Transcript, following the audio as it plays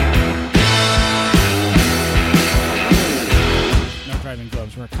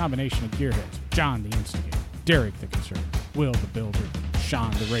combination of gearheads, John the Instigator, Derek the Conservative, Will the Builder,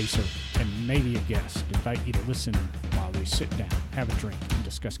 Sean the Racer, and maybe a guest. Invite you to listen while we sit down, have a drink, and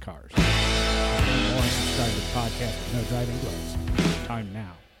discuss cars. Learn more and subscribe to the podcast with No Driving Gloves. Time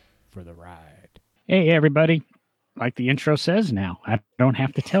now for the ride. Hey, everybody. Like the intro says now, I don't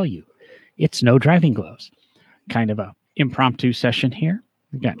have to tell you. It's No Driving Gloves. Kind of a impromptu session here.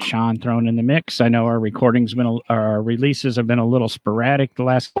 We got Sean thrown in the mix. I know our releases have been a little sporadic the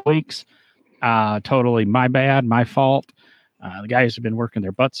last weeks. Totally my bad, my fault. The guys have been working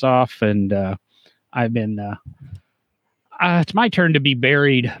their butts off, and I've been. It's my turn to be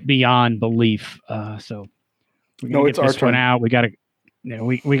buried beyond belief. So it's our turn. Out. We got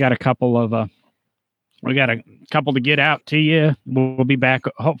we got a couple of. We got a couple to get out to you. We'll be back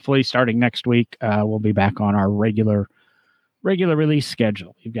hopefully starting next week. We'll be back on our regular release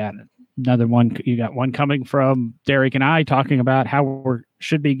schedule. You've got another one. You got one coming from Derek and I talking about how we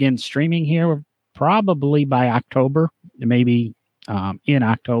should begin streaming here probably by October, maybe in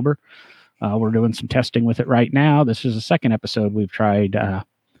October. We're doing some testing with it right now. This is the second episode we've tried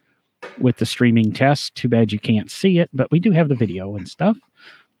with the streaming test. Too bad you can't see it, but we do have the video and stuff.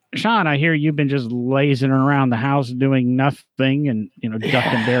 Sean, I hear you've been just lazing around the house doing nothing and,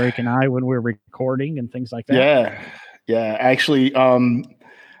 ducking Derek and I when we're recording and things like that. Yeah. Actually,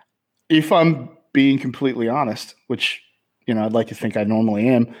 if I'm being completely honest, which, I'd like to think I normally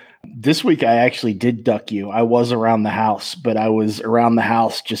am, this week I actually did duck you. I was around the house, but I was around the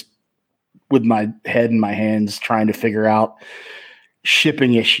house just with my head in my hands trying to figure out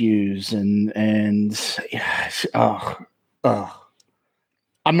shipping issues and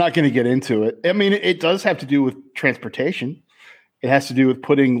I'm not going to get into it. I mean, it does have to do with transportation. It has to do with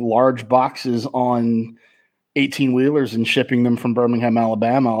putting large boxes on 18-wheelers and shipping them from Birmingham,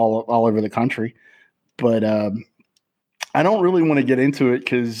 Alabama, all over the country. But I don't really want to get into it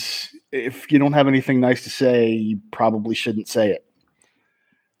because if you don't have anything nice to say, you probably shouldn't say it.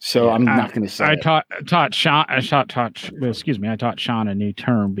 So I'm not going to say it. I taught Sean a new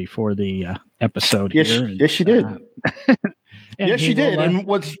term before the episode. Yes, you did. Yes, you did. And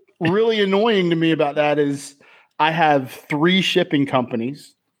what's really annoying to me about that is I have three shipping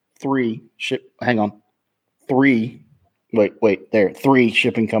companies. Three shipping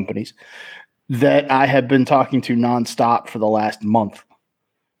companies that I have been talking to nonstop for the last month.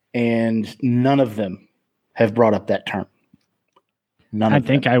 And none of them have brought up that term. I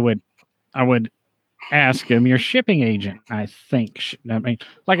think I would ask him, your shipping agent, I think. I mean,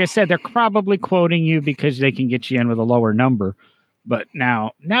 like I said, they're probably quoting you because they can get you in with a lower number. But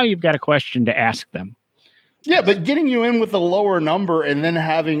now you've got a question to ask them. Yeah, but getting you in with a lower number and then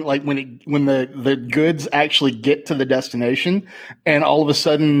having like when the goods actually get to the destination and all of a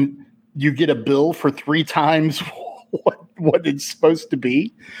sudden you get a bill for 3 times what it's supposed to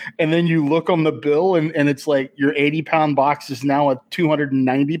be. And then you look on the bill and it's like your 80-pound box is now a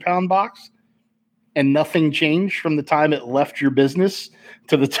 290-pound box. And nothing changed from the time it left your business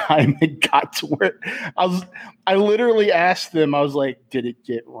to the time it got to where I literally asked them, I was like, did it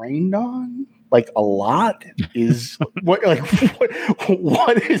get rained on? Like a lot? What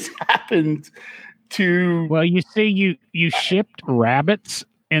has happened to? Well, you see, you shipped rabbits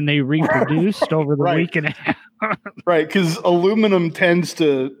and they reproduced over the week and a half. Right. Because aluminum tends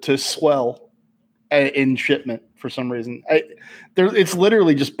to swell in shipment for some reason. It's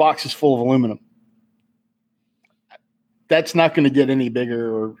literally just boxes full of aluminum. That's not going to get any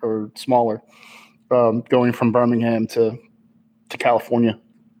bigger or smaller going from Birmingham to California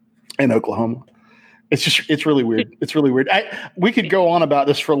and Oklahoma. It's really weird. It's really weird. We could go on about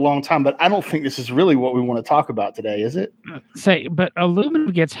this for a long time, but I don't think this is really what we want to talk about today, is it? But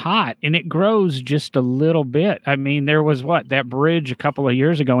aluminum gets hot and it grows just a little bit. I mean, there was that bridge a couple of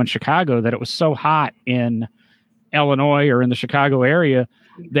years ago in Chicago that it was so hot in Illinois or in the Chicago area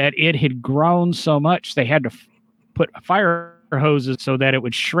that it had grown so much they had to put fire hoses so that it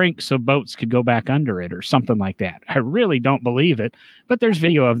would shrink so boats could go back under it or something like that. I really don't believe it, but there's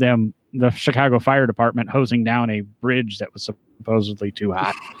video of them, the Chicago Fire Department, hosing down a bridge that was supposedly too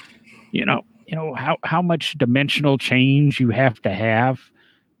hot. How much dimensional change you have to have.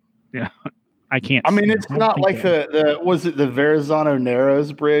 Yeah, I can't. I mean, it's not like was it the Verrazano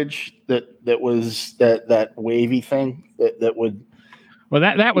Narrows bridge that was that wavy thing that would. Well,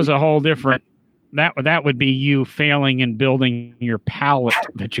 that was a whole different. That would be you failing in building your pallet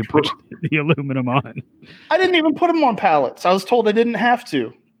that you put the aluminum on. I didn't even put them on pallets. I was told I didn't have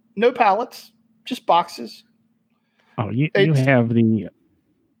to. No pallets, just boxes. Oh, you've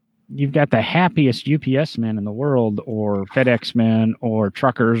got the happiest UPS men in the world, or FedEx men, or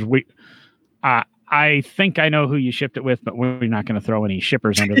truckers. I think I know who you shipped it with, but we're not going to throw any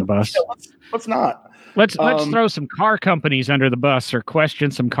shippers under the bus. Let's not. Let's throw some car companies under the bus or question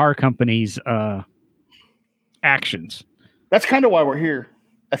some car companies' actions. That's kind of why we're here.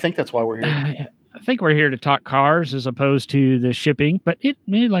 I think that's why we're here. I think we're here to talk cars as opposed to the shipping, but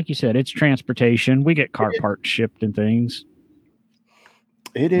like you said, it's transportation. We get car parts shipped and things.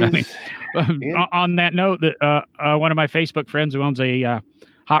 It is. I mean, on that note, that one of my Facebook friends who owns a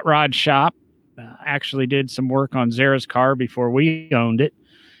hot rod shop actually did some work on Zara's car before we owned it.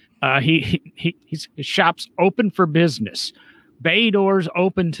 His shop's open for business. Bay doors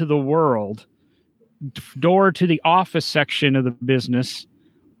open to the world. Door to the office section of the business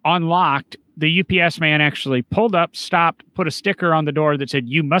unlocked. The UPS man actually pulled up, stopped, put a sticker on the door that said,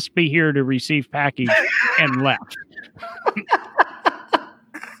 "You must be here to receive package," and left.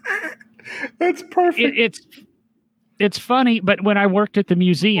 That's perfect. It's funny, but when I worked at the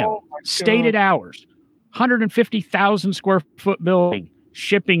museum, stated hours, 150,000 square foot building,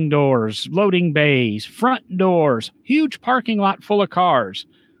 shipping doors, loading bays, front doors, huge parking lot full of cars.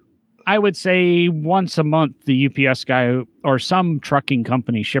 I would say once a month, the UPS guy or some trucking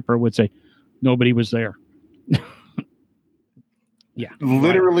company shipper would say, nobody was there. Yeah.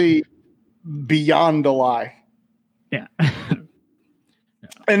 Literally beyond a lie. Yeah.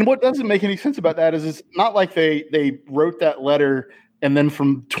 And what doesn't make any sense about that is it's not like they wrote that letter and then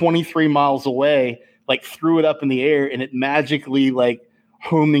from 23 miles away, like threw it up in the air and it magically like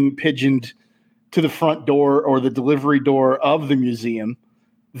homing pigeoned to the front door or the delivery door of the museum.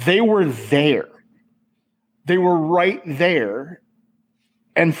 They were there. They were right there.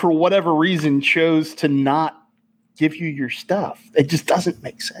 And for whatever reason chose to not give you your stuff. It just doesn't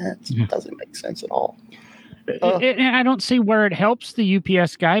make sense. It doesn't make sense at all. And I don't see where it helps the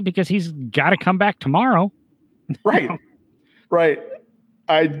UPS guy because he's got to come back tomorrow. Right. Right.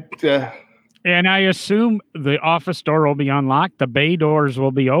 And I assume the office door will be unlocked. The bay doors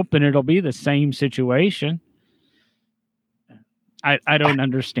will be open. It'll be the same situation. I don't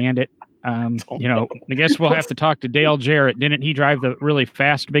understand it. I guess we'll have to talk to Dale Jarrett. Didn't he drive the really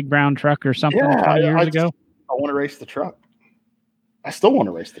fast big brown truck or something 20 years ago? I want to race the truck. I still want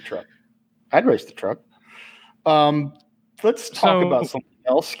to race the truck. I'd race the truck. Let's talk about something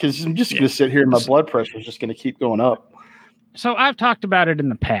else because I'm just going to sit here and my blood pressure is just going to keep going up. So I've talked about it in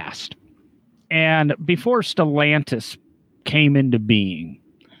the past. And before Stellantis came into being,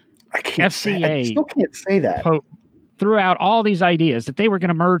 FCA I still can't say that. Threw out all these ideas that they were going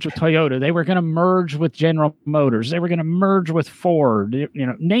to merge with Toyota. They were going to merge with General Motors. They were going to merge with Ford.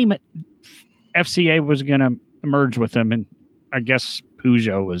 Name it. FCA was going to merge with them. And I guess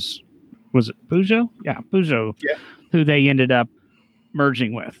Peugeot was it Peugeot? Yeah, Peugeot, who they ended up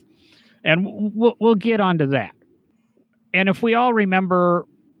merging with. And we'll get onto that. And if we all remember,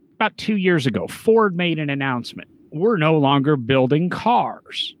 about 2 years ago, Ford made an announcement. We're no longer building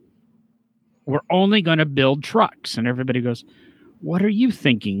cars. We're only going to build trucks. And everybody goes, what are you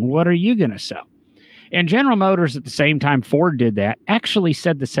thinking? What are you going to sell? And General Motors, at the same time Ford did that, actually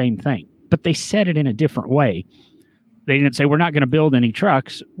said the same thing. But they said it in a different way. They didn't say, we're not going to build any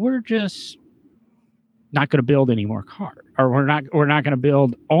trucks. We're just not going to build any more cars. Or we're not going to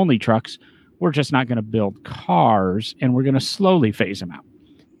build only trucks. We're just not going to build cars. And we're going to slowly phase them out.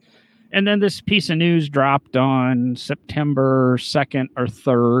 And then this piece of news dropped on September 2nd or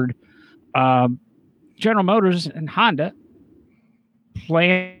 3rd. General Motors and Honda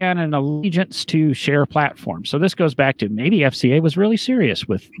plan an allegiance to share platforms. So this goes back to maybe FCA was really serious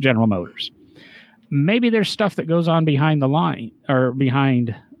with General Motors. Maybe there's stuff that goes on behind the line or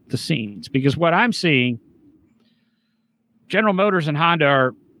behind the scenes, because what I'm seeing, General Motors and Honda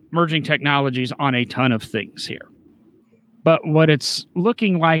are merging technologies on a ton of things here. But what it's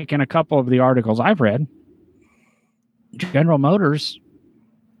looking like in a couple of the articles I've read, General Motors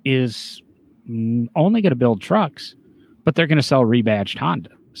is only going to build trucks, but they're going to sell rebadged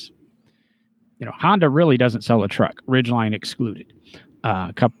Hondas. Honda really doesn't sell a truck, Ridgeline excluded.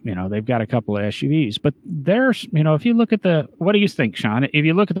 They've got a couple of SUVs, but there's, if you look at what do you think, Sean? If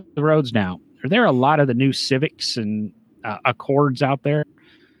you look at the roads now, are there a lot of the new Civics and Accords out there?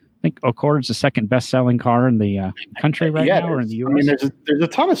 I think Accord's the second best-selling car in the country right now, or in the U.S. I mean, there's a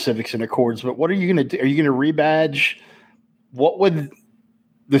ton of Civics and Accords, but what are you going to do? Are you going to rebadge? What would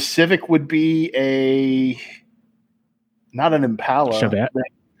the Civic would be not an Impala. Chevette.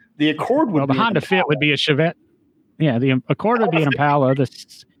 The Accord would be the Honda Fit would be a Chevette. Yeah, the Accord would be an Impala.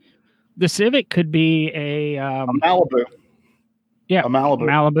 The Civic could be a Malibu. Yeah, a Malibu.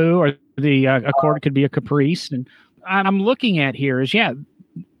 Malibu, or the Accord could be a Caprice. And I'm looking at here is,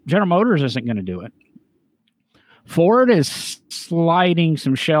 General Motors isn't going to do it. Ford is sliding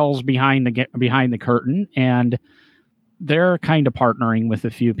some shells behind the curtain, and they're kind of partnering with a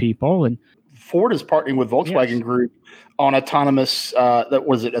few people. And Ford is partnering with Volkswagen Group on autonomous.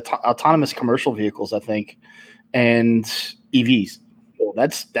 Autonomous commercial vehicles, I think, and EVs. Well,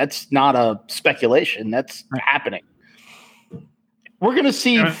 that's not a speculation. That's happening. We're going to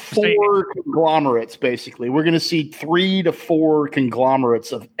see 4 conglomerates, basically. We're going to see 3 to 4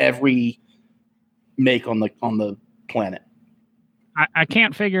 conglomerates of every make on the planet. I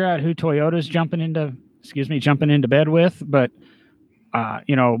can't figure out who Toyota's jumping into bed with, but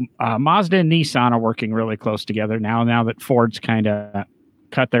Mazda and Nissan are working really close together now that Ford's kind of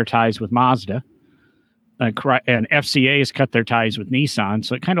cut their ties with Mazda. And FCA has cut their ties with Nissan,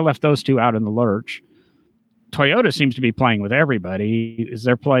 so it kind of left those two out in the lurch. Toyota seems to be playing with everybody.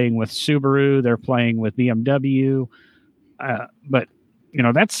 They're playing with Subaru, they're playing with BMW, but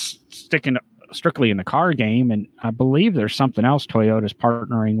that's sticking strictly in the car game. And I believe there's something else Toyota's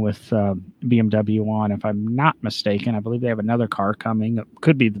partnering with BMW on, if I'm not mistaken. I believe they have another car coming. It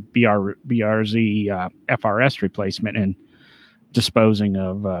could be the BRZ FRS replacement and disposing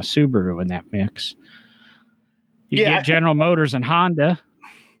of Subaru in that mix. You get General Motors and Honda.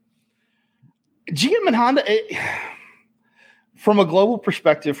 GM and Honda, from a global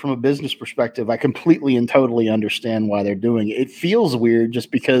perspective, from a business perspective, I completely and totally understand why they're doing it. It feels weird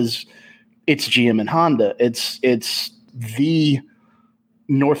just because it's GM and Honda. It's the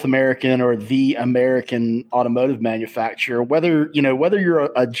North American or the American automotive manufacturer. Whether you're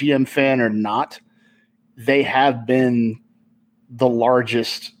a GM fan or not, they have been the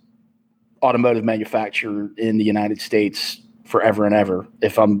largest automotive manufacturer in the United States forever and ever,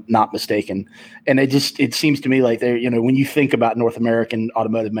 if I'm not mistaken. And it seems to me like they're, when you think about North American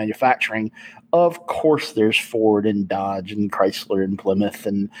automotive manufacturing, of course there's Ford and Dodge and Chrysler and Plymouth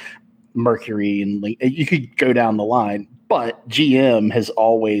and Mercury and you could go down the line, but GM has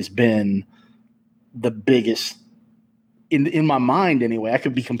always been the biggest in my mind anyway. I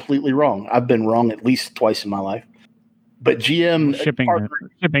could be completely wrong. I've been wrong at least twice in my life, but GM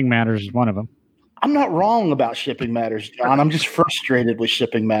shipping matters is one of them. I'm not wrong about shipping matters, John. I'm just frustrated with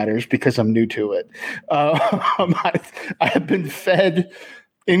shipping matters because I'm new to it. I have been fed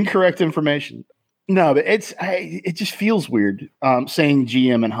incorrect information. No, but it just feels weird saying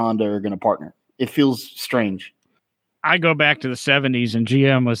GM and Honda are going to partner. It feels strange. I go back to the 70s, and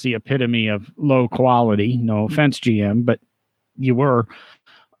GM was the epitome of low quality. No offense, GM, but you were.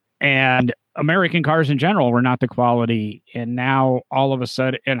 And American cars in general were not the quality, and now all of a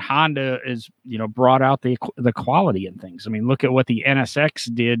sudden, and Honda is brought out the quality in things. I mean, look at what the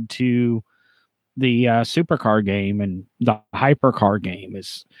NSX did to the supercar game and the hypercar game.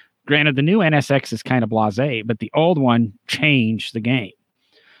 Is granted, the new NSX is kind of blasé, but the old one changed the game,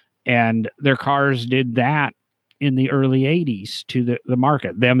 and their cars did that in the early 80s to the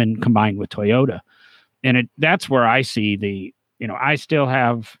market. Them and combined with Toyota, and that's where I see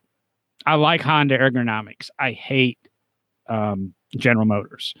I like Honda ergonomics. I hate General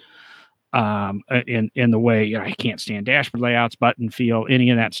Motors in the way I can't stand dashboard layouts, button feel,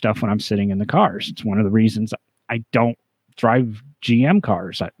 any of that stuff when I'm sitting in the cars. It's one of the reasons I don't drive GM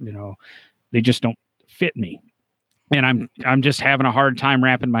cars. They just don't fit me, and I'm just having a hard time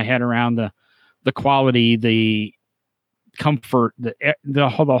wrapping my head around the quality, the comfort, the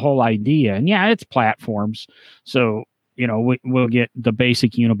whole idea. And yeah, it's platforms, so. We'll get the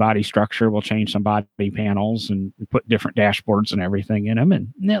basic unibody structure. We'll change some body panels and put different dashboards and everything in them.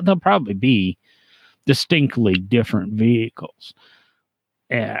 And they'll probably be distinctly different vehicles.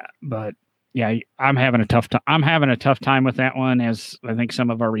 Yeah, but yeah, I'm having a tough time. I'm having a tough time with that one, as I think some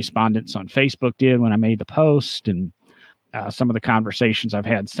of our respondents on Facebook did when I made the post, and some of the conversations I've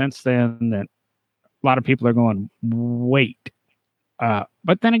had since then, that a lot of people are going, wait.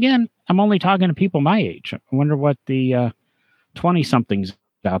 But then again, I'm only talking to people my age. I wonder what the 20-somethings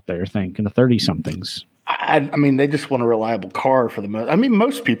out there think, and the 30-somethings. I mean, they just want a reliable car for the most. I mean,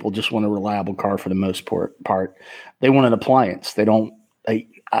 most people just want a reliable car for the most part. They want an appliance. They don't.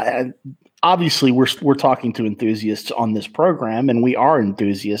 Obviously, we're talking to enthusiasts on this program, and we are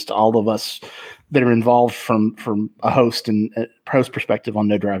enthusiasts. All of us that are involved from a host and host perspective on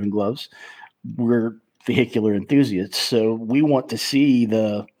No Driving Gloves, we're vehicular enthusiasts. So we want to see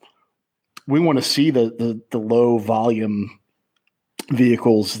the low volume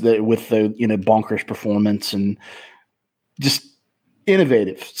vehicles that with the bonkers performance and just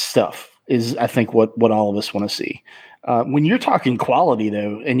innovative stuff is, I think, what all of us want to see. When you're talking quality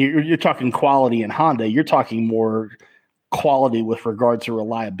though, and you're talking quality in Honda, you're talking more quality with regard to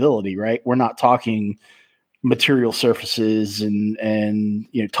reliability, right? We're not talking material surfaces and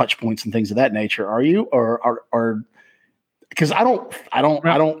touch points and things of that nature. Are you, or because I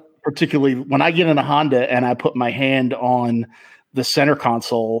don't particularly, when I get in a Honda and I put my hand on the center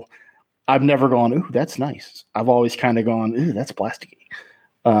console, I've never gone, ooh, that's nice. I've always kind of gone, ooh, that's plasticky.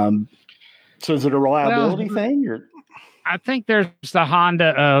 So is it a reliability thing? Or I think there's the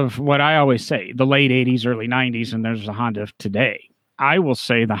Honda of what I always say, the late 80s, early 90s, and there's the Honda of today. I will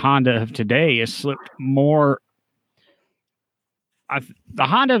say the Honda of today has slipped more. The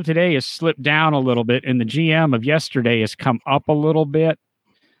Honda of today has slipped down a little bit, and the GM of yesterday has come up a little bit.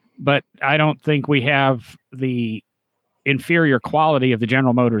 But I don't think we have the inferior quality of the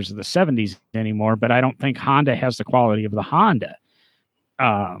General Motors of the 70s anymore. But I don't think Honda has the quality of the Honda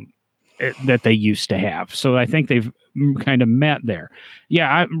that they used to have. So I think they've kind of met there.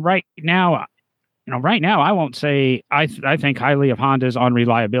 Yeah, right now, I won't say I think highly of Hondas on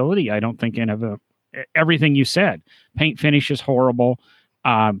reliability. I don't think everything you said. Paint finish is horrible.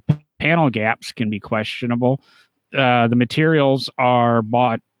 Panel gaps can be questionable. The materials are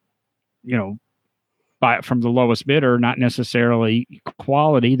bought, from the lowest bidder, not necessarily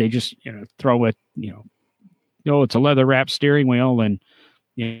quality. They just throw it. It's a leather wrapped steering wheel and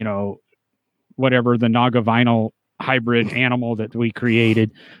whatever the Naga vinyl hybrid animal that we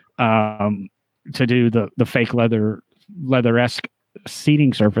created to do the fake leather-esque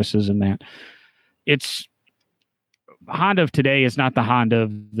seating surfaces and that. It's Honda of today is not the Honda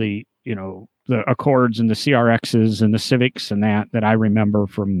of the Accords and the CRXs and the Civics and that I remember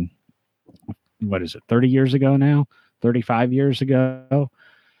from, 30 years ago now, 35 years ago.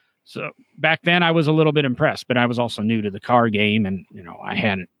 So back then I was a little bit impressed, but I was also new to the car game, and I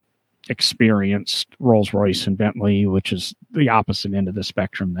hadn't experienced Rolls-Royce and Bentley, which is the opposite end of the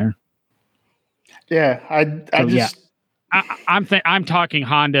spectrum there. Yeah, I'm talking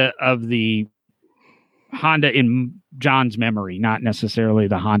Honda of the Honda in John's memory, not necessarily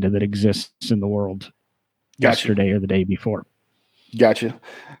the Honda that exists in the world yesterday or the day before. Gotcha.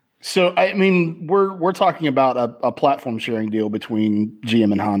 So, I mean, we're talking about a platform sharing deal between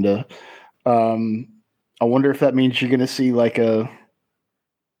GM and Honda. I wonder if that means you're going to see like a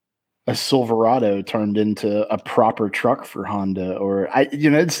Silverado turned into a proper truck for Honda, or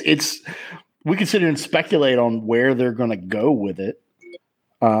it's we can sit here and speculate on where they're going to go with it.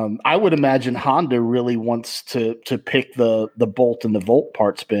 I would imagine Honda really wants to pick the Bolt and the Volt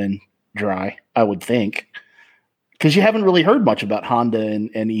parts bin dry, I would think. Because you haven't really heard much about Honda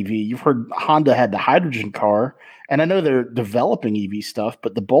and EV. You've heard Honda had the hydrogen car, and I know they're developing EV stuff,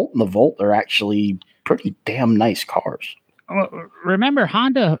 but the Bolt and the Volt are actually pretty damn nice cars. Remember,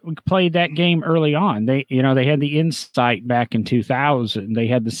 Honda played that game early on. They had the Insight back in 2000. They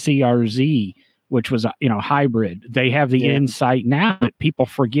had the CRZ, which was hybrid. They have the Insight now that people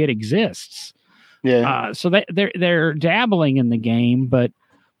forget exists. Yeah. So they're dabbling in the game, but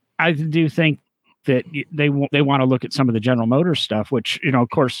I do think that they want to look at some of the General Motors stuff, which, of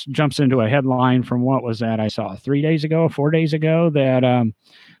course, jumps into a headline from what was that I saw 4 days ago, that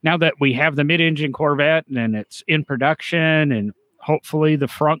now that we have the mid-engine Corvette and it's in production and hopefully the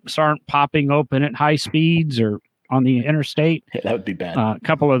fronts aren't popping open at high speeds or on the interstate. Yeah, that would be bad. A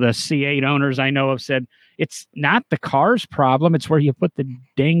couple of the C8 owners I know have said it's not the car's problem. It's where you put the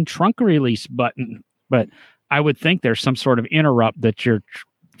dang trunk release button. But I would think there's some sort of interrupt that your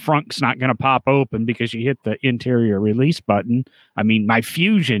front's not going to pop open because you hit the interior release button. I mean, my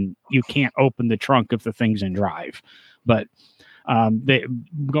Fusion, you can't open the trunk if the thing's in drive. But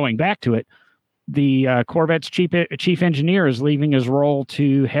going back to it, the Corvette's chief engineer is leaving his role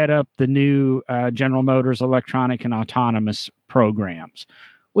to head up the new General Motors electronic and autonomous programs,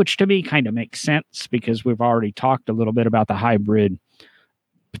 which to me kind of makes sense because we've already talked a little bit about the hybrid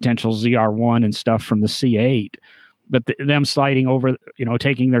potential ZR1 and stuff from the C8. But them sliding over,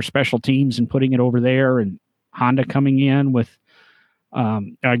 taking their special teams and putting it over there, and Honda coming in with,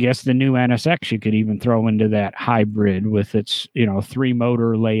 I guess, the new NSX you could even throw into that hybrid with its,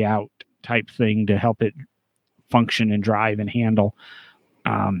 3-motor layout type thing to help it function and drive and handle.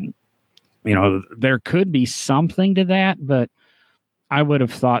 There could be something to that, but I would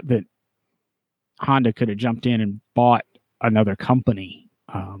have thought that Honda could have jumped in and bought another company.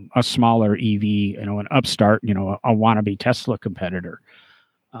 A smaller EV, an upstart, a wannabe Tesla competitor.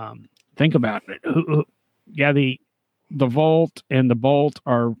 Think about it. The Volt and the Bolt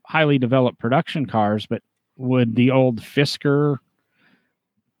are highly developed production cars, but would the old Fisker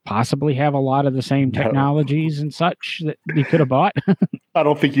possibly have a lot of the same technologies and such that you could have bought? I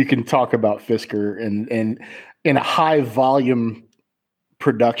don't think you can talk about Fisker and in a high volume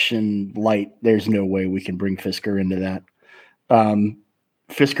production light. There's no way we can bring Fisker into that.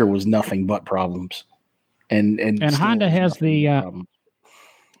 Fisker was nothing but problems. and still Honda has nothing the problem.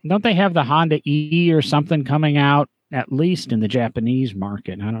 don't they have the Honda E or something coming out at least in the Japanese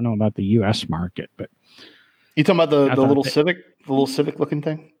market? I don't know about the U.S. market, but You talking about I the thought little that, Civic, the little Civic looking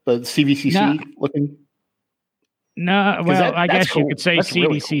thing, the no, CVCC looking? no. Because Well, I that's guess you cool. could say That's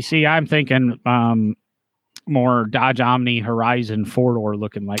really cool. CDCC. I'm thinking more Dodge Omni Horizon 4-door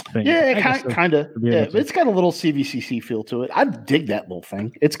looking like thing. Yeah, I guess kind of. be Yeah, able but to. it's got a little CVCC feel to it. I dig that little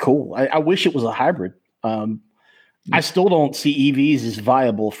thing. It's cool. I wish it was a hybrid. I still don't see EVs as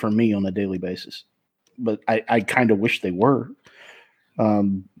viable for me on a daily basis, but I kind of wish they were.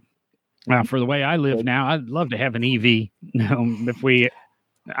 For the way I live now, I'd love to have an EV. If we,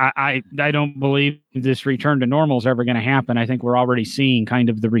 I don't believe this return to normal is ever going to happen. I think we're already seeing kind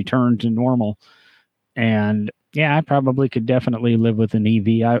of the return to normal, and yeah, I probably could definitely live with an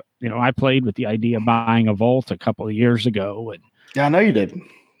EV. I played with the idea of buying a Volt a couple of years ago, and Yeah, I know you did.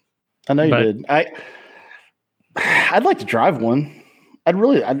 You did. I'd like to drive one. I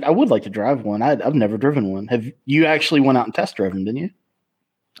would like to drive one. I've never driven one. Have you actually went out and test drove them? Didn't you?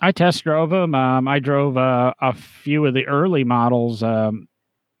 I test drove them. I drove a few of the early models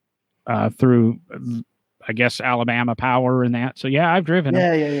through, I guess, Alabama Power and that. So yeah, I've driven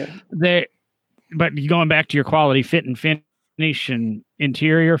them. Yeah. But going back to your quality, fit, and finish and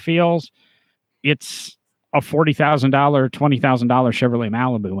interior feels, it's a $40,000, $20,000 Chevrolet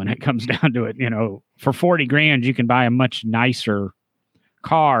Malibu when it comes down to it. For $40,000, you can buy a much nicer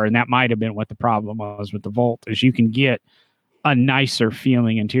car, and that might have been what the problem was with the Volt, is you can get a nicer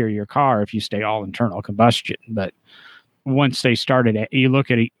feeling interior car if you stay all internal combustion. But once they started, you look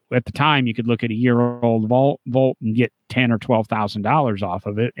at it at the time, you could look at a year-old Volt and get $10,000 or $12,000 off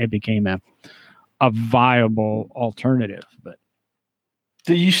of it. It became a viable alternative. But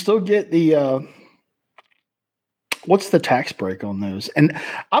do you still get the what's the tax break on those? And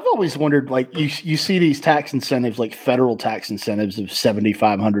I've always wondered, like, you see these tax incentives, like federal tax incentives of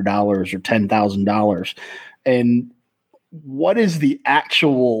 $7,500 or $10,000, and what is the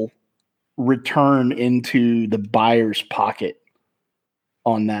actual return into the buyer's pocket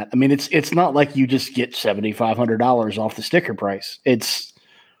on that? I mean, it's not like you just get $7,500 off the sticker price. It's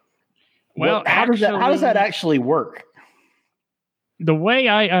how does that actually work? The way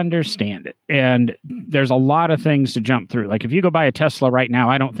I understand it, and there's a lot of things to jump through. Like if you go buy a Tesla right now,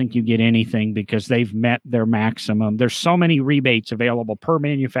 I don't think you get anything because they've met their maximum. There's so many rebates available per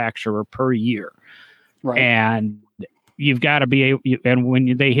manufacturer per year. Right. And you've got to be able, and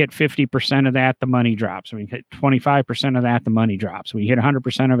when they hit 50% of that, the money drops. When you hit 25% of that, the money drops. When you hit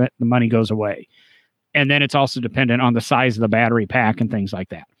 100% of it, the money goes away. And then it's also dependent on the size of the battery pack and things like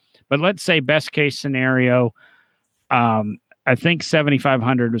that. But let's say best case scenario, I think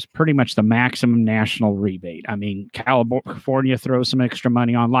 $7,500 was pretty much the maximum national rebate. I mean, California throws some extra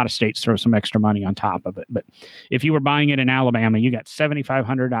money on, a lot of states throw some extra money on top of it. But if you were buying it in Alabama, you got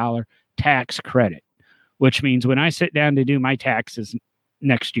 $7,500 tax credit, which means when I sit down to do my taxes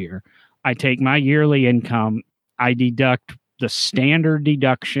next year, I take my yearly income, I deduct the standard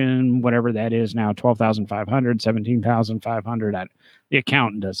deduction, whatever that is now, $12,500, $17,500. The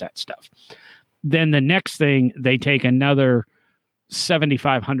accountant does that stuff. Then the next thing, they take another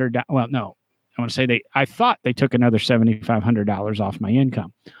 $7,500. Well, no, I want to say I thought they took another $7,500 off my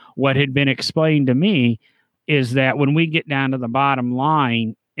income. What had been explained to me is that when we get down to the bottom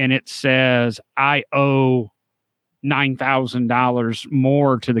line and it says I owe $9,000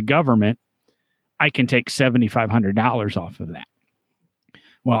 more to the government, I can take $7,500 off of that.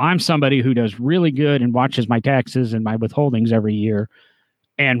 Well, I'm somebody who does really good and watches my taxes and my withholdings every year.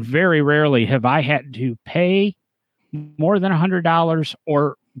 And very rarely have I had to pay more than $100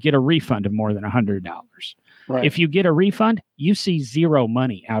 or get a refund of more than $100. Right. If you get a refund, you see zero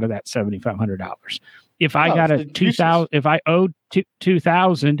money out of that $7,500. If I got a $2,000, if I owed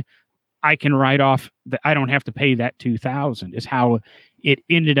 $2,000, I can write off I don't have to pay that $2,000 is how it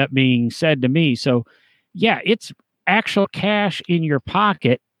ended up being said to me. So yeah, it's actual cash in your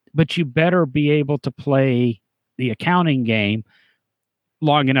pocket, but you better be able to play the accounting game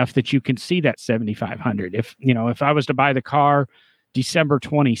long enough that you can see that $7,500. If I was to buy the car December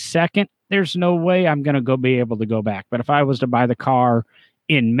 22nd, there's no way I'm going to be able to go back. But if I was to buy the car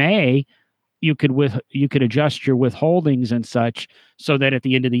in May, you could adjust your withholdings and such so that at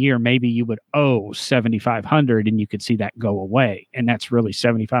the end of the year, maybe you would owe $7,500 and you could see that go away. And that's really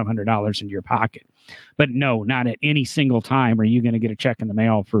 $7,500 in your pocket. But no, not at any single time are you going to get a check in the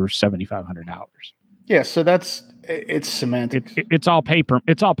mail for $7,500. Yeah. So it's semantics. It's all paper.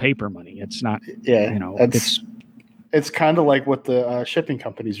 It's all paper money. It's not, it's kind of like what the shipping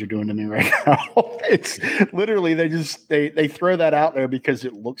companies are doing to me right now. It's literally, they throw that out there because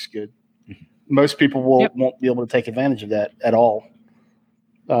it looks good. Most people won't be able to take advantage of that at all.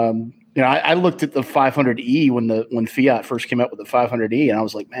 I looked at the 500e when Fiat first came out with the 500e, and I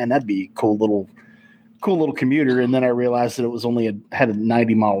was like, man, that'd be a cool little commuter. And then I realized that it was had a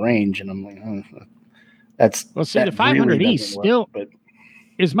 90-mile range, and I'm like, the 500e really still, but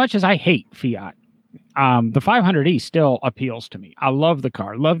as much as I hate Fiat, the 500e still appeals to me. I love the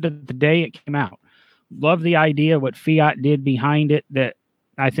car. Loved it the day it came out. Love the idea what Fiat did behind it. That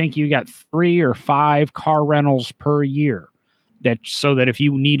I think you got 3 or 5 car rentals per year. So that if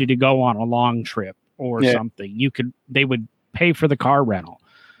you needed to go on a long trip or something, they would pay for the car rental.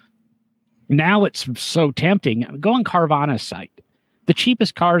 Now it's so tempting. Go on Carvana's site. The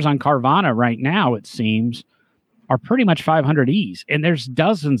cheapest cars on Carvana right now, it seems, are pretty much 500Es, and there's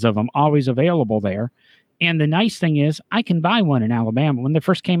dozens of them always available there. And the nice thing is, I can buy one in Alabama. When they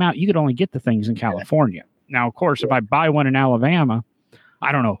first came out, you could only get the things in California. Now, of course, if I buy one in Alabama,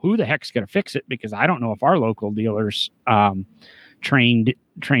 I don't know who the heck's going to fix it, because I don't know if our local dealers trained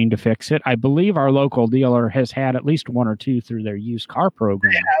to fix it. I believe our local dealer has had at least 1 or 2 through their used car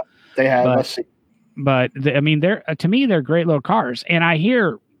program. They have. But to me, they're great little cars. And I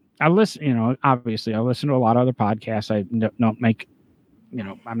listen, obviously I listen to a lot of other podcasts. I don't make,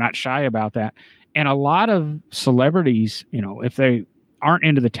 I'm not shy about that. And a lot of celebrities, if they aren't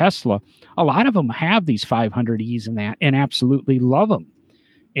into the Tesla, a lot of them have these 500Es and absolutely love them.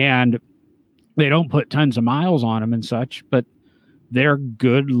 And they don't put tons of miles on them and such, but they're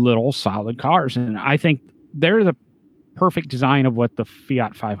good little solid cars. And I think they're the perfect design of what the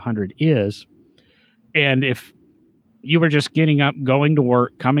Fiat 500 is. And if you were just getting up, going to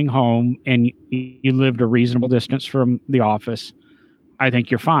work, coming home, and you lived a reasonable distance from the office, I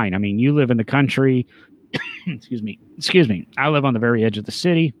think you're fine. I mean, you live in the country. Excuse me. I live on the very edge of the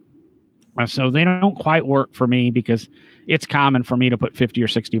city. So they don't quite work for me, because it's common for me to put 50 or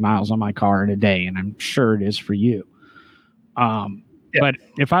 60 miles on my car in a day, and I'm sure it is for you. But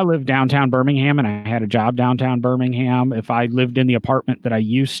if I lived downtown Birmingham and I had a job downtown Birmingham, if I lived in the apartment that I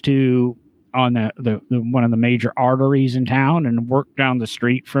used to on the one of the major arteries in town and worked down the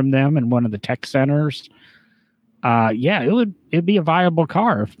street from them in one of the tech centers, it'd be a viable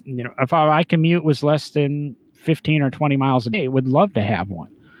car. If my commute was less than 15 or 20 miles a day, would love to have one.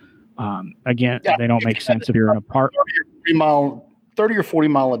 They don't make sense if you're in a park. 30 or 40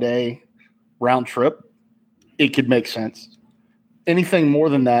 mile a day round trip, it could make sense. Anything more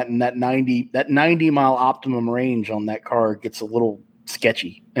than that, and that 90 mile optimum range on that car gets a little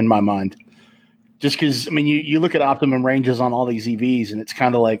sketchy in my mind. Just because, you look at optimum ranges on all these EVs, and it's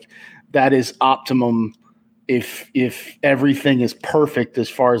kind of like that is optimum if everything is perfect as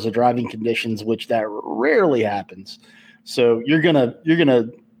far as the driving conditions, which that rarely happens. So you're gonna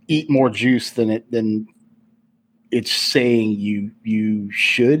eat more juice than it's saying you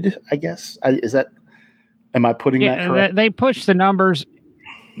should, I guess. Am I putting that correct? They push the numbers.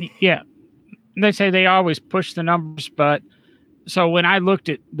 Yeah. They say they always push the numbers, but so when I looked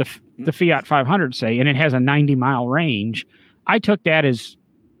at the Fiat 500, say, and it has a 90-mile range, I took that as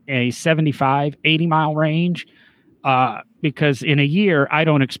a 75, 80-mile range, because in a year, I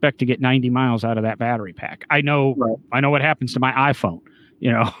don't expect to get 90 miles out of that battery pack. I know what happens to my iPhone.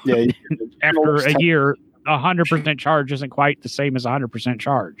 After a year, 100% charge isn't quite the same as 100%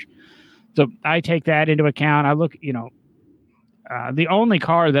 charge. So I take that into account. I look, the only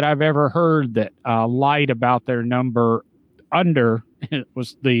car that I've ever heard that lied about their number under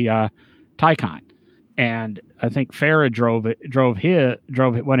was the Taycan. And I think Farah drove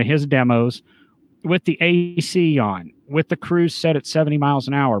one of his demos with the AC on, with the cruise set at 70 miles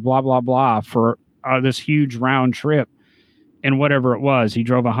an hour, blah, blah, blah, for this huge round trip. And whatever it was, he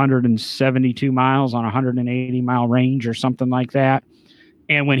drove 172 miles on a 180-mile range or something like that.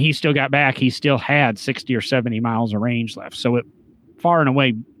 And when he still got back, he still had 60 or 70 miles of range left. So it far and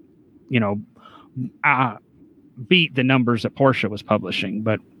away, beat the numbers that Porsche was publishing.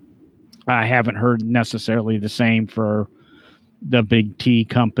 But I haven't heard necessarily the same for the Big T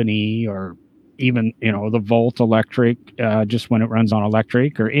company, or even, the Volt Electric, just when it runs on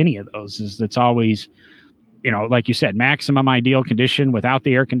electric, or any of those. It's always, like you said, maximum ideal condition without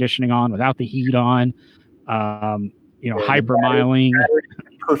the air conditioning on, without the heat on, hypermiling,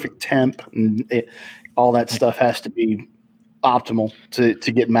 perfect temp, and all that stuff has to be optimal to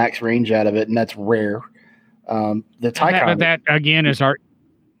get max range out of it, and that's rare. The Taycan, that again is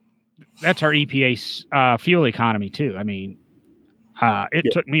that's our EPA fuel economy too. It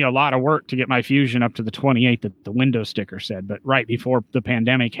took me a lot of work to get my Fusion up to the 28 that the window sticker said, but right before the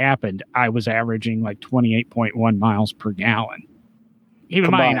pandemic happened, I was averaging like 28.1 miles per gallon. Keep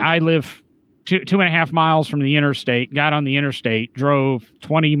in mind, I live 2.5 miles from the interstate, got on the interstate, drove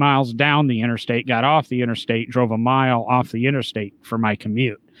 20 miles down the interstate, got off the interstate, drove a mile off the interstate for my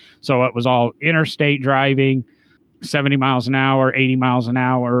commute. So it was all interstate driving, 70 miles an hour, 80 miles an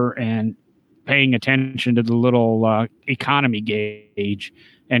hour, and paying attention to the little economy gauge,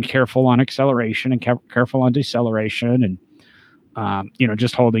 and careful on acceleration and careful on deceleration, and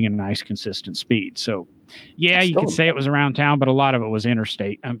just holding a nice consistent speed. So yeah, you could say it was around town, but a lot of it was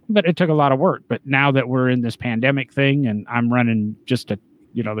interstate. But it took a lot of work. But now that we're in this pandemic thing, and I'm running just the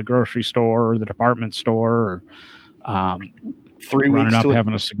grocery store or the department store, or 3 weeks running up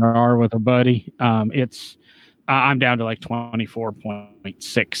having a cigar with a buddy, I'm down to like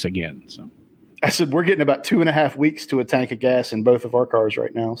 24.6 again. So I said we're getting about 2.5 weeks to a tank of gas in both of our cars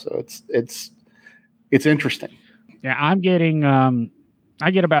right now. So it's interesting. Yeah, I'm getting I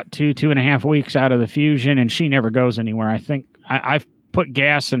get about 2.5 weeks out of the Fusion, and she never goes anywhere. I think I've put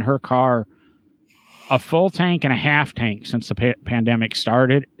gas in her car, a full tank and a half tank, since the pandemic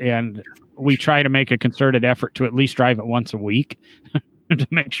started. And we try to make a concerted effort to at least drive it once a week to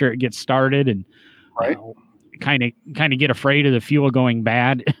make sure it gets started, and right. Kind of get afraid of the fuel going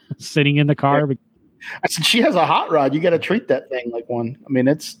bad sitting in the car. Yeah. I said, she has a hot rod. You got to treat that thing like one. I mean,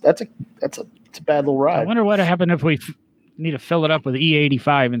 it's a bad little ride. I wonder what would happen if we need to fill it up with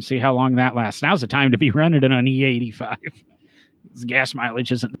E85 and see how long that lasts. Now's the time to be running it on E85. Gas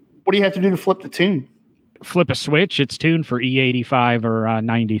mileage isn't. What do you have to do to flip the tune? Flip a switch. It's tuned for E85 or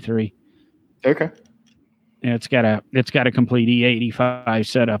 93. Okay. And it's got a complete E85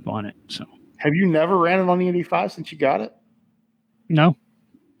 setup on it. So. Have you never ran it on E85 since you got it? No.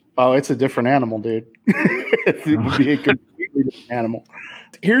 Oh, it's a different animal, dude. It would be a completely different animal.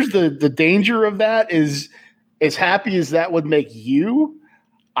 Here's the danger of that is, as happy as that would make you,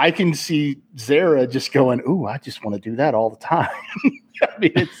 I can see Zara just going, "Ooh, I just want to do that all the time." I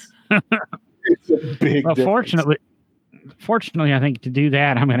mean, it's a big difference. Fortunately, I think to do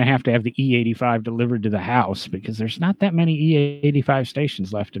that, I'm going to have the E85 delivered to the house, because there's not that many E85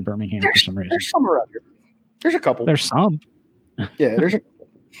 stations left in Birmingham for some reason. There's some around here. There's a couple. There's some. Yeah,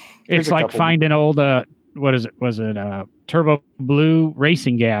 it's like couple. Finding old, what is it? Was it Turbo Blue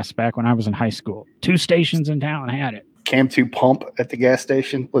racing gas back when I was in high school? 2 stations in town had it. Cam 2 pump at the gas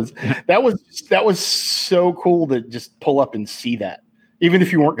station was so cool to just pull up and see that. Even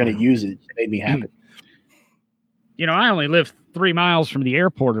if you weren't going to use it, it made me happy. I only live 3 miles from the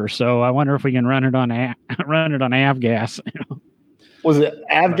airport or so. I wonder if we can run it on avgas. Was it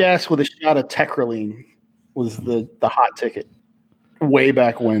avgas with a shot of Tetraline? Was the hot ticket way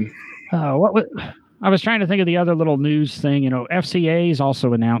back when? I was trying to think of the other little news thing. FCA's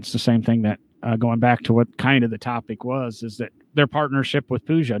also announced the same thing, that going back to what kind of the topic was, is that their partnership with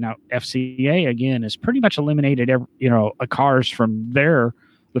Peugeot. Now, FCA again has pretty much eliminated cars from there.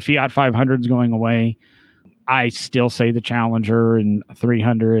 The Fiat 500 is going away. I still say the Challenger and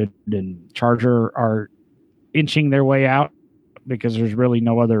 300 and Charger are inching their way out, because there's really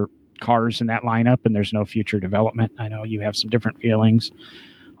no other cars in that lineup, and there's no future development. I know you have some different feelings.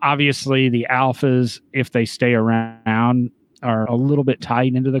 Obviously, the Alphas, if they stay around, are a little bit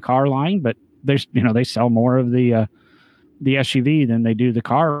tied into the car line, but they sell more of the SUV than they do the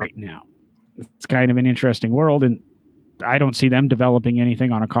car right now. It's kind of an interesting world, and I don't see them developing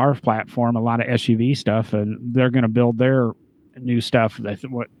anything on a car platform, a lot of SUV stuff, and they're going to build their new stuff.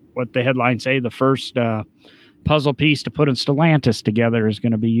 What the headlines say, the first puzzle piece to put in Stellantis together is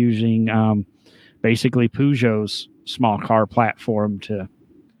going to be using basically Peugeot's small car platform to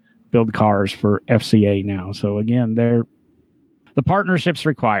build cars for FCA now. So again, the partnership's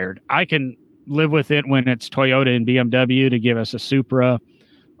required. I can live with it when it's Toyota and BMW to give us a Supra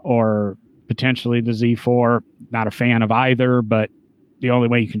or potentially the Z4. Not a fan of either, but the only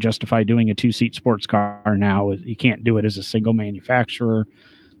way you can justify doing a 2-seat sports car now is you can't do it as a single manufacturer.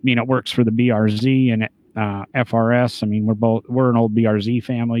 I mean, it works for the BRZ and FRS. I mean, we're an old BRZ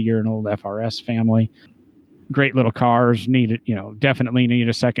family. You're an old FRS family. Great little cars. Definitely need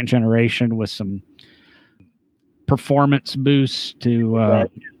a second generation with some performance boosts to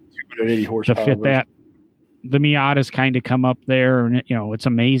fit that. The Miata's kind of come up there, and it's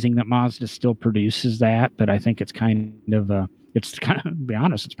amazing that Mazda still produces that, but I think it's kind of to be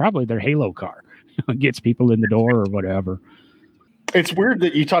honest, it's probably their halo car. It gets people in the door or whatever. It's weird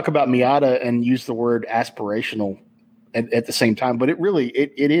that you talk about Miata and use the word aspirational at the same time, but it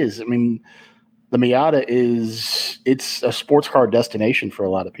is. I mean, the Miata it's a sports car destination for a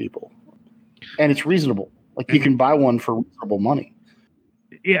lot of people, and it's reasonable. Like, you can buy one for reasonable money.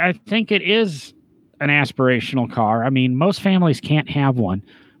 Yeah, I think it is an aspirational car. I mean, most families can't have one,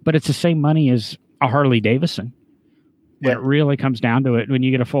 but it's the same money as a Harley Davidson. when it really comes down to it, when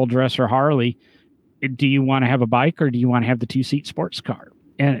you get a full dresser Harley, do you want to have a bike or do you want to have the 2-seat sports car?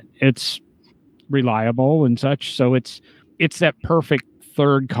 And it's reliable and such. So it's that perfect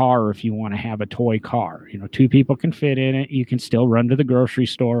third car if you want to have a toy car. 2 people can fit in it. You can still run to the grocery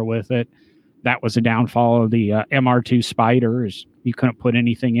store with it. That was a downfall of the MR2 Spider, is you couldn't put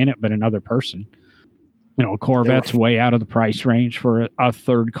anything in it but another person. Corvette's way out of the price range for a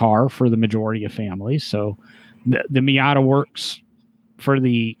third car for the majority of families. So the Miata works for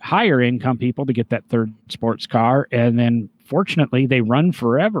the higher income people to get that third sports car. And then fortunately they run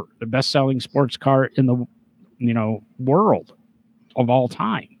forever. The best selling sports car in the, world of all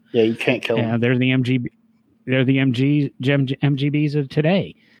time. Yeah. You can't kill them. They're the MGBs of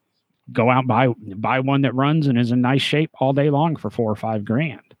today. Go out and buy one that runs and is in nice shape all day long for $4,000 or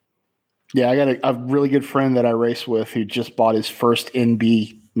 $5,000. Yeah. I got a really good friend that I race with who just bought his first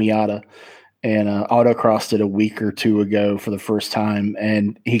NB Miata. And autocrossed it a week or two ago for the first time.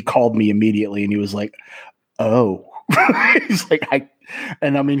 And he called me immediately and he was like, oh, he's like,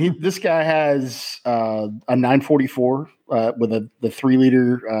 this guy has a 944 with the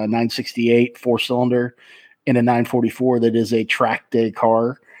 3-liter 968 4-cylinder and a 944 that is a track day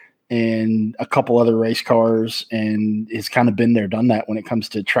car and a couple other race cars. And has kind of been there, done that when it comes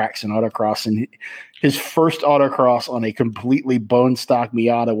to tracks and autocross. And his first autocross on a completely bone stock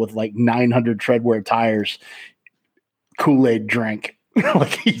Miata with like 900 treadwear tires, Kool-Aid drank. Like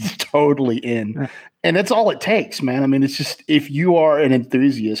he's totally in. And that's all it takes, man. I mean, it's just, if you are an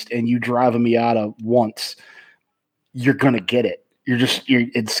enthusiast and you drive a Miata once, you're going to get it.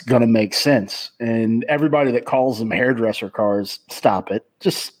 It's going to make sense. And everybody that calls them hairdresser cars, stop it.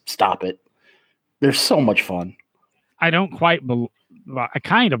 Just stop it. They're so much fun. I don't quite I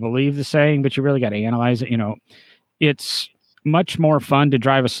kind of believe the saying, but you really got to analyze it. It's much more fun to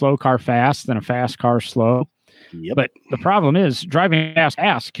drive a slow car fast than a fast car slow. Yep. But the problem is driving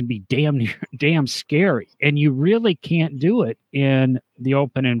fast can be damn scary. And you really can't do it in the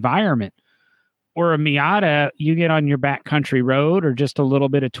open environment. Or a Miata, you get on your backcountry road or just a little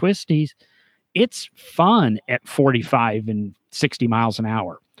bit of twisties. It's fun at 45 and 60 miles an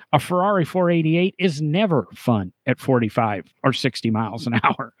hour. A Ferrari 488 is never fun at 45 or 60 miles an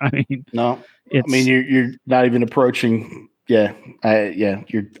hour. No, you're not even approaching. Yeah.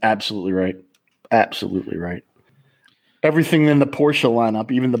 You're absolutely right. Absolutely right. Everything in the Porsche lineup,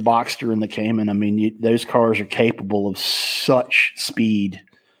 even the Boxster and the Cayman. Those cars are capable of such speed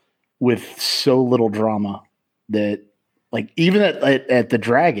with so little drama that, like, even at the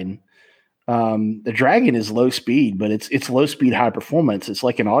Dragon, the Dragon is low speed, but it's low speed, high performance. It's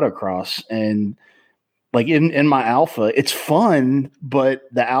like an autocross. And like in my Alpha, it's fun, but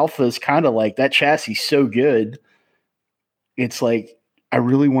the Alpha is kind of like, that chassis so good. It's like, I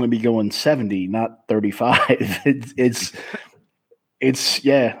really want to be going 70, not 35.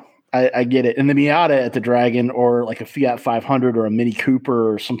 I get it. And the Miata at the Dragon, or like a Fiat 500 or a Mini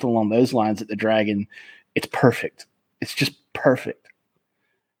Cooper or something along those lines at the Dragon, it's perfect. It's just perfect.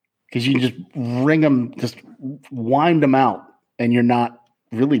 Because you can just ring them, just wind them out, and you're not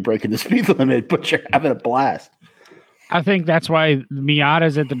really breaking the speed limit, but you're having a blast. I think that's why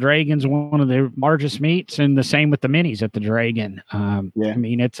Miatas at the Dragon's one of the largest meets, and the same with the Minis at the Dragon.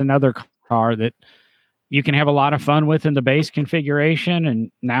 It's another car that you can have a lot of fun with in the base configuration.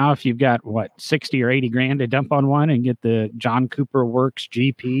 And now if you've got 60 or 80 grand to dump on one and get the John Cooper Works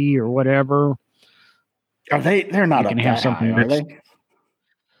GP or whatever. They're not going to have something high, are they?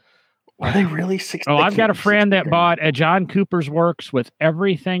 Are they really 60? Oh, I've got a friend that bought a John Cooper's Works with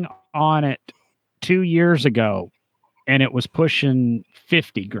everything on it 2 years ago, and it was pushing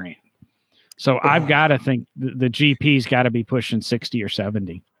 50 grand. So I've got to think the GP's got to be pushing 60 or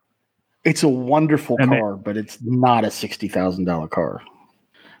 70. It's a wonderful car, but it's not a $60,000 car.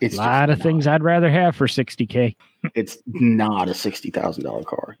 It's a lot of things I'd rather have for $60K. It's not a $60,000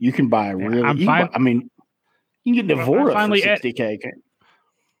 car. You can buy you can get Navora for $60K.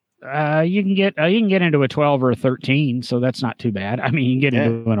 You can get into a 12 or a 13, so that's not too bad. You can get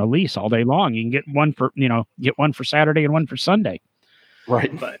into an Elise all day long. You can get one for Saturday and one for Sunday.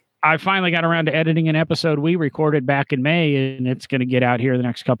 Right. But I finally got around to editing an episode we recorded back in May, and it's going to get out here the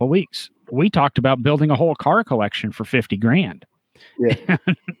next couple of weeks. We talked about building a whole car collection for 50 grand. Yeah.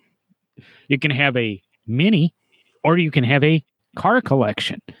 You can have a Mini, or you can have a car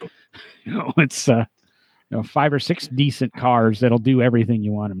collection. It's 5 or 6 decent cars that'll do everything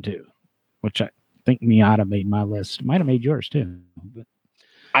you want them to, which I think Miata made my list. Might have made yours too. But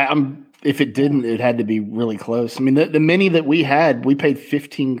if it didn't, it had to be really close. The Mini that we had, we paid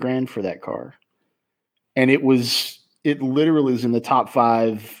 15 grand for that car. And it literally was in the top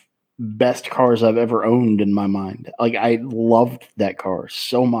 5 best cars I've ever owned in my mind. Like, I loved that car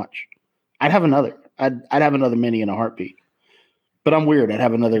so much. I'd have another. I'd have another Mini in a heartbeat. But I'm weird. I'd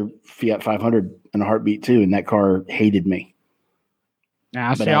have another Fiat 500 in a heartbeat too, and that car hated me.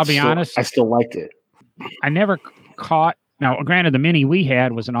 Now, see, I'll be honest. I still liked it. I never caught. Now, granted, the Mini we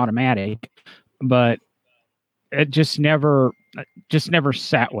had was an automatic, but it just never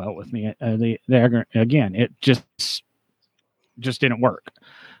sat well with me. Again, it just didn't work.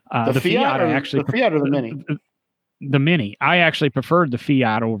 The Fiat or the Mini? The Mini. I actually preferred the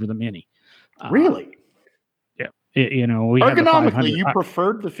Fiat over the Mini. Really? Yeah. We ergonomically, you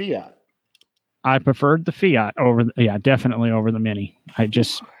preferred the Fiat. I preferred the Fiat over, definitely over the Mini. I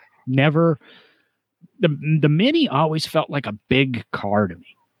just never. The Mini always felt like a big car to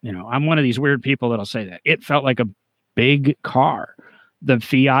me. I'm one of these weird people that'll say that. It felt like a big car. The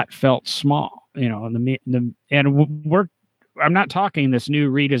Fiat felt small. I'm not talking this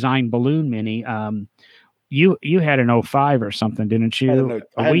new redesigned balloon Mini. You had an 05 or something, didn't you?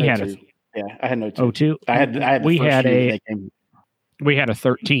 I had no 02. We had a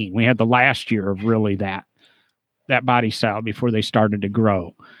 13. We had the last year of really that body style before they started to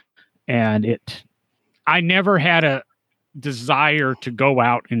grow. And I never had a desire to go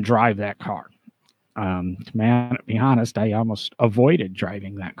out and drive that car. To be honest, I almost avoided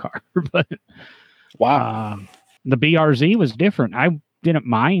driving that car. But wow. The BRZ was different. I didn't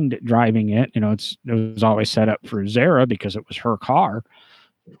mind driving it. It was always set up for Zara because it was her car.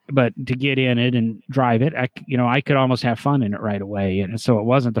 But to get in it and drive it, I could almost have fun in it right away. And so it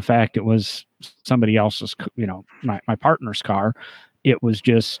wasn't the fact it was somebody else's, my partner's car. It was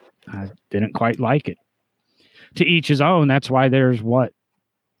just, I didn't quite like it. To each his own. That's why there's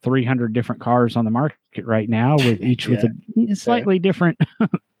 300 different cars on the market right now, with each with a slightly different.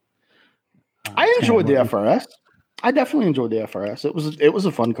 I enjoyed the FRS. I definitely enjoyed the FRS. It was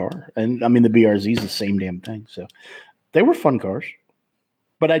a fun car, and I mean the BRZ is the same damn thing. So they were fun cars,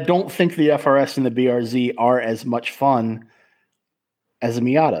 but I don't think the FRS and the BRZ are as much fun as a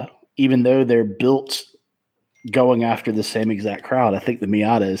Miata, even though they're built going after the same exact crowd. I think the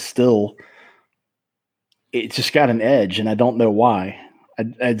Miata is still. It's just got an edge, and I don't know why.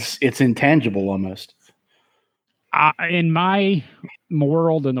 It's intangible almost. In my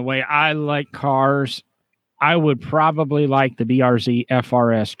world and the way I like cars, I would probably like the BRZ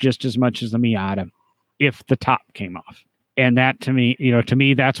FRS just as much as the Miata if the top came off. And that to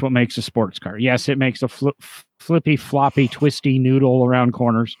me, that's what makes a sports car. Yes, it makes a flippy, floppy, twisty noodle around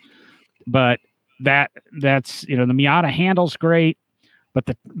corners, but that's the Miata handles great. But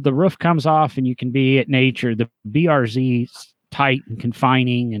the roof comes off and you can be at nature. The BRZ's tight and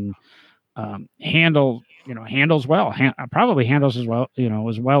confining and handles well. Probably handles as well,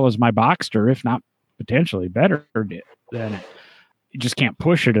 as well as my Boxster, if not potentially better than it. You just can't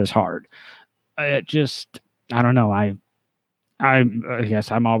push it as hard. I don't know. I guess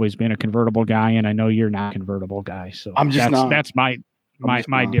I'm always been a convertible guy, and I know you're not a convertible guy. So that's my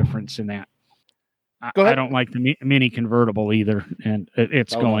difference in that. I don't like the Mini convertible either, and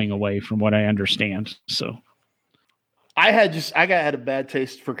it's going away from what I understand. So, I had a bad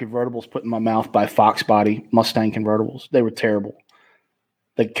taste for convertibles put in my mouth by Fox Body Mustang convertibles. They were terrible.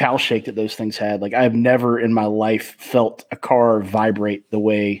 The cow shake that those things had, like I've never in my life felt a car vibrate the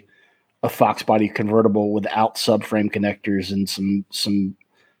way a Fox Body convertible without subframe connectors and some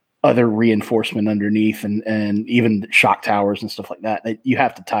other reinforcement underneath and even shock towers and stuff like that. You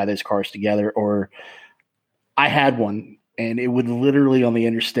have to tie those cars together, or I had one and it would literally on the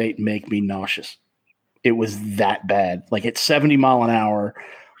interstate make me nauseous. It was that bad. Like at 70 mile an hour,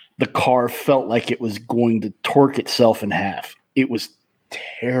 the car felt like it was going to torque itself in half. It was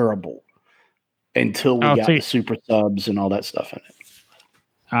terrible until we got the super subs and all that stuff in it.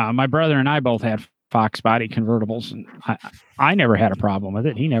 My brother and I both had Fox Body convertibles, and I never had a problem with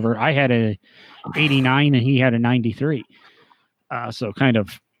it. I had a 89 and he had a 93. So kind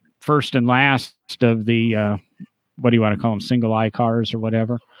of first and last of the, what do you want to call them? Single eye cars or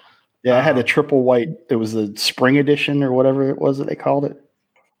whatever. Yeah. I had a triple white. It was the spring edition or whatever it was that they called it.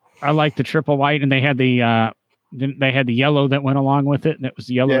 I liked the triple white, and they had the yellow that went along with it. And it was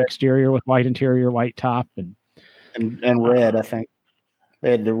the yellow exterior with white interior, white top and red, I think. They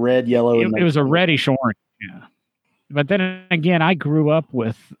had the red, yellow. It was a reddish orange. Yeah. But then again, I grew up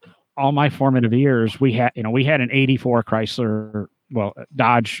with all my formative years. We had an 84 Chrysler,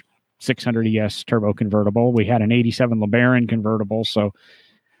 Dodge 600 ES turbo convertible. We had an 87 LeBaron convertible. So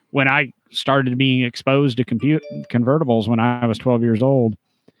when I started being exposed to convertibles when I was 12 years old,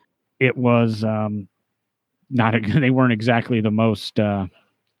 it was they weren't exactly the most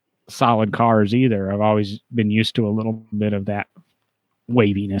solid cars either. I've always been used to a little bit of that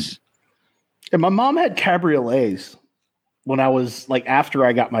waviness. And my mom had cabriolets when I was like, after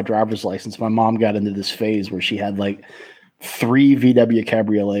I got my driver's license, my mom got into this phase where she had like 3 VW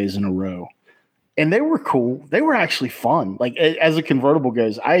cabriolets in a row. And they were cool. They were actually fun. Like as a convertible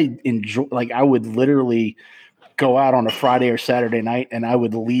goes, I enjoy, like I would literally go out on a Friday or Saturday night and I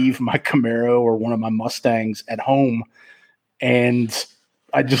would leave my Camaro or one of my Mustangs at home. And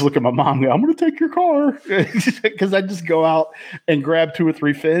I just look at my mom and go, I'm going to take your car. Because I just go out and grab 2 or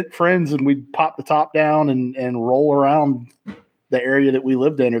 3 friends and we'd pop the top down and roll around the area that we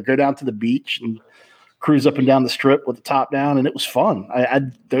lived in, or go down to the beach and cruise up and down the strip with the top down. And it was fun.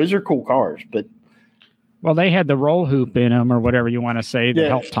 Those are cool cars. But well, they had the roll hoop in them, or whatever you want to say, that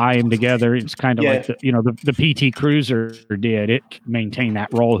helped tie them together. It's kind of like the PT Cruiser did. It maintained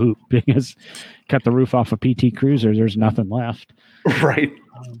that roll hoop, because cut the roof off a PT Cruiser, there's nothing left. Right.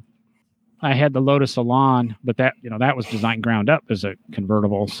 I had the Lotus Elan, but that was designed ground up as a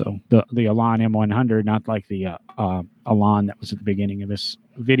convertible. So the Elan M100, not like the Elan that was at the beginning of this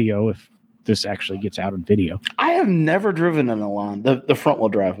video, if this actually gets out in video. I have never driven an Elan, the front wheel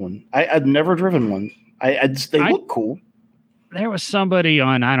drive one. I've never driven one. They look cool. There was somebody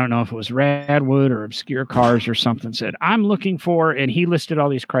on, I don't know if it was Radwood or Obscure Cars or something, said, I'm looking for, and he listed all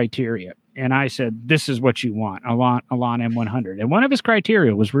these criteria. And I said, this is what you want, Elan M100. And one of his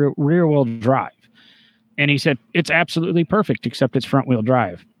criteria was rear wheel drive. And he said, it's absolutely perfect, except it's front wheel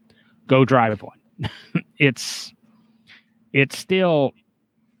drive. Go drive one. It's still,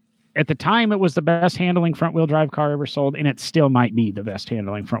 at the time, it was the best handling front wheel drive car ever sold. And it still might be the best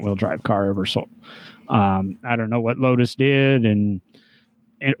handling front wheel drive car ever sold. I don't know what Lotus did and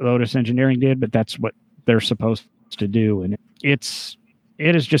Lotus Engineering did, but that's what they're supposed to do. And it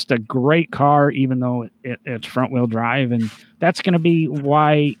is just a great car, even though it's front wheel drive. And that's going to be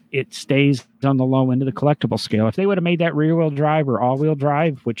why it stays on the low end of the collectible scale. If they would have made that rear wheel drive or all wheel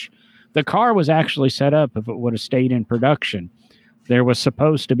drive, which the car was actually set up, if it would have stayed in production, there was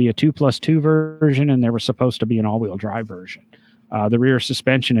supposed to be a 2+2 version, and there was supposed to be an all wheel drive version. The rear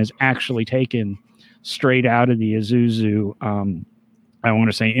suspension is actually taken straight out of the Isuzu, I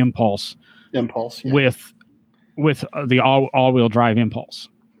want to say Impulse, yeah. with the all-wheel drive Impulse.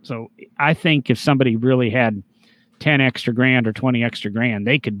 So I think if somebody really had 10 extra grand or 20 extra grand,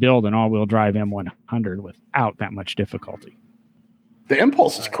 they could build an all-wheel drive M100 without that much difficulty. The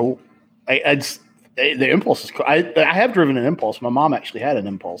Impulse is cool. The Impulse is cool. I have driven an Impulse. My mom actually had an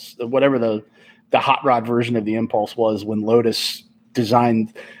Impulse, whatever the hot rod version of the Impulse was when Lotus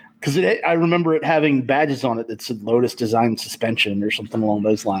designed. Because I remember it having badges on it that said Lotus Design Suspension or something along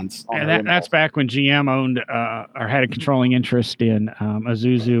those lines. And that's back when GM owned or had a controlling interest in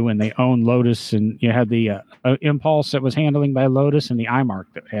Isuzu, and they owned Lotus. And you had the Impulse that was handling by Lotus, and the iMark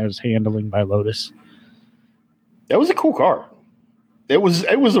that has handling by Lotus. That was a cool car. It was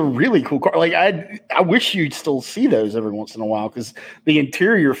a really cool car. Like I wish you'd still see those every once in a while, because the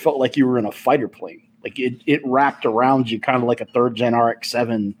interior felt like you were in a fighter plane. Like it wrapped around you, kind of like a 3rd Gen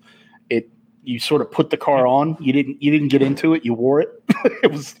RX-7. You sort of put the car on. You didn't get into it. You wore it.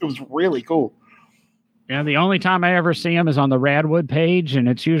 It was really cool. Yeah, the only time I ever see them is on the Radwood page, and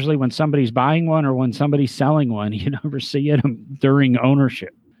it's usually when somebody's buying one or when somebody's selling one. You never see them during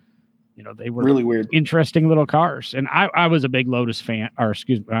ownership. They were really weird, interesting little cars. And I was a big Lotus fan, or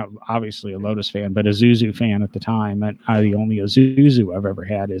obviously a Lotus fan, but a Isuzu fan at the time. And the only Isuzu I've ever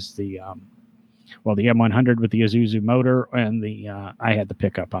had is the M100 with the Isuzu motor, and I had the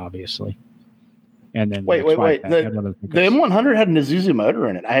pickup, obviously. And then wait. The M100 had an Isuzu motor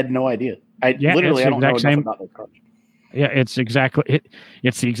in it. I had no idea. I don't know enough about those cars. Yeah, it's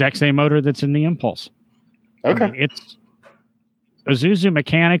the exact same motor that's in the Impulse. Okay. I mean, it's Isuzu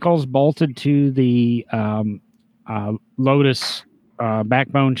mechanicals bolted to the Lotus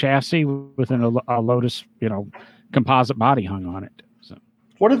backbone chassis within a Lotus, composite body hung on it. So,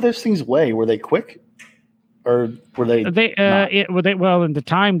 what did those things weigh? Were they quick? Or were they? In the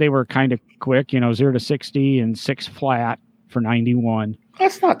time they were kind of quick, 0 to 60 and 6 flat for 91.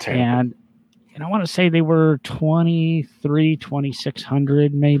 That's not terrible. And I want to say they were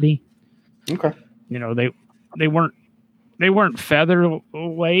 2,600 maybe. Okay. They weren't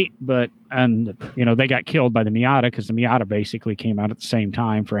featherweight, but they got killed by the Miata, because the Miata basically came out at the same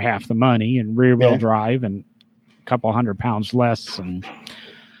time for half the money and rear wheel drive and a couple 100 pounds less. And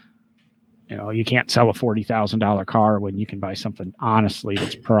you can't sell a $40,000 car when you can buy something, honestly,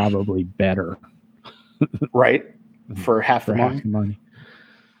 that's probably better. Right. For half the money.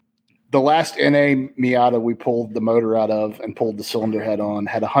 The last NA Miata we pulled the motor out of and pulled the cylinder head on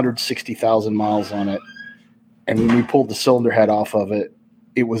had 160,000 miles on it. And when we pulled the cylinder head off of it,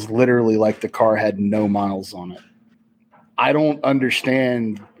 it was literally like the car had no miles on it. I don't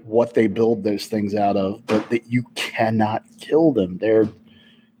understand what they build those things out of, but that you cannot kill them. They're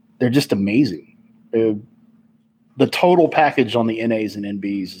just amazing. The total package on the NAs and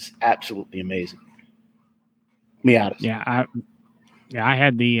NBs is absolutely amazing. Miatas. Yeah, I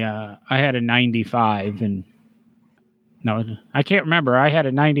had a 95, and no, I can't remember. I had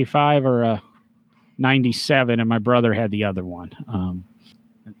a 95 or a 97, and my brother had the other one.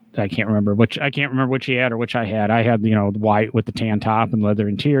 I can't remember which he had or which I had. I had, the white with the tan top and leather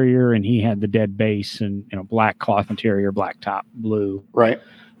interior, and he had the dead base and, black cloth interior, black top, blue. Right.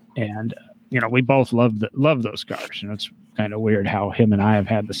 And, we both love those cars. It's kind of weird how him and I have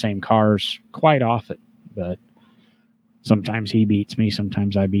had the same cars quite often, but sometimes he beats me,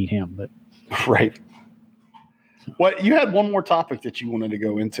 sometimes I beat him. But right. Well, you had one more topic that you wanted to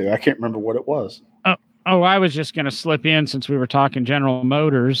go into. I can't remember what it was. Oh, I was just going to slip in, since we were talking General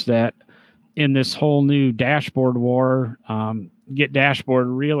Motors, that in this whole new dashboard war, get dashboard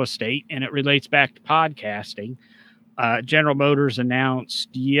real estate, and it relates back to podcasting. General Motors announced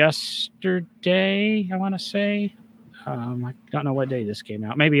yesterday, I want to say, I don't know what day this came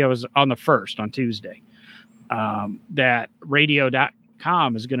out. Maybe it was on the 1st, on Tuesday, that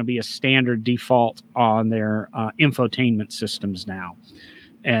radio.com is going to be a standard default on their infotainment systems now.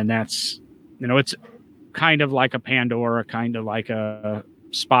 And that's, it's kind of like a Pandora, kind of like a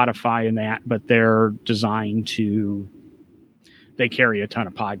Spotify and that, but they're designed they carry a ton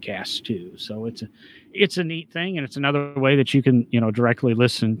of podcasts too. So it's a neat thing. And it's another way that you can, directly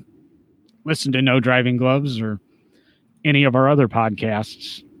listen to No Driving Gloves or any of our other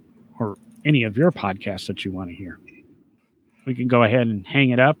podcasts, or any of your podcasts that you want to hear. We can go ahead and hang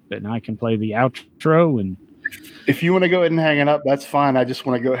it up, and I can play the outro. And if you want to go ahead and hang it up, that's fine. I just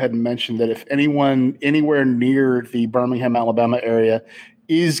want to go ahead and mention that if anyone anywhere near the Birmingham, Alabama area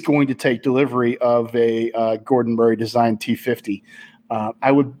is going to take delivery of a Gordon Murray designed T50,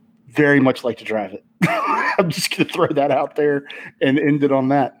 I would very much like to drive it. I'm just going to throw that out there and end it on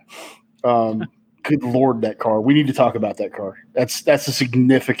that. Good Lord, that car. We need to talk about that car. That's a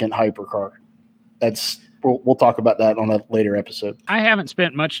significant hypercar. We'll talk about that on a later episode. I haven't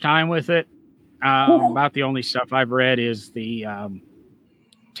spent much time with it. About the only stuff I've read is the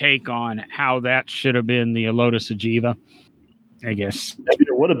take on how that should have been the Lotus Agiva. I guess maybe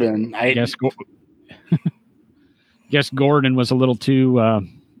it would have been. I guess Gordon was a little too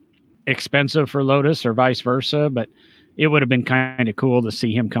expensive for Lotus, or vice versa, but it would have been kind of cool to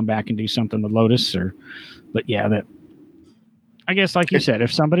see him come back and do something with Lotus. But yeah, I guess, like you said,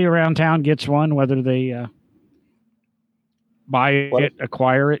 if somebody around town gets one, whether they buy it,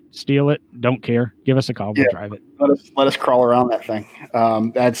 acquire it, steal it, don't care, give us a call. We'll drive it. Let us crawl around that thing.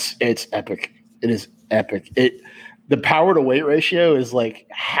 It's epic. It is epic. The power to weight ratio is like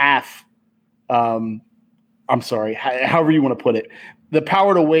half. I'm sorry, however you want to put it. The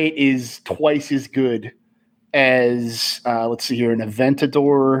power to weight is twice as good as let's see here, an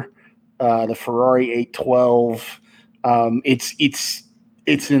Aventador, the Ferrari 812.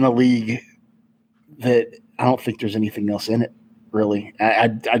 It's in a league that I don't think there's anything else in it, really. I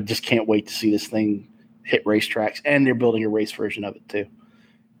just can't wait to see this thing hit racetracks, and they're building a race version of it too.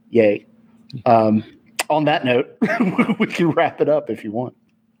 Yay. On that note, we can wrap it up if you want.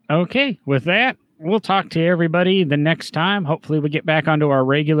 Okay, with that, we'll talk to everybody the next time. Hopefully we get back onto our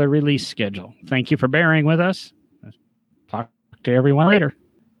regular release schedule. Thank you for bearing with us. Talk to everyone later.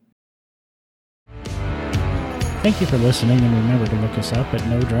 Thank you for listening, and remember to look us up at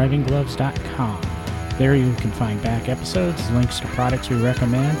nodrivinggloves.com. There you can find back episodes, links to products we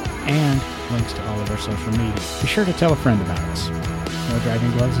recommend, and links to all of our social media. Be sure to tell a friend about us. No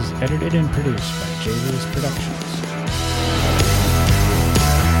Driving Gloves is edited and produced by J. Lewis Productions.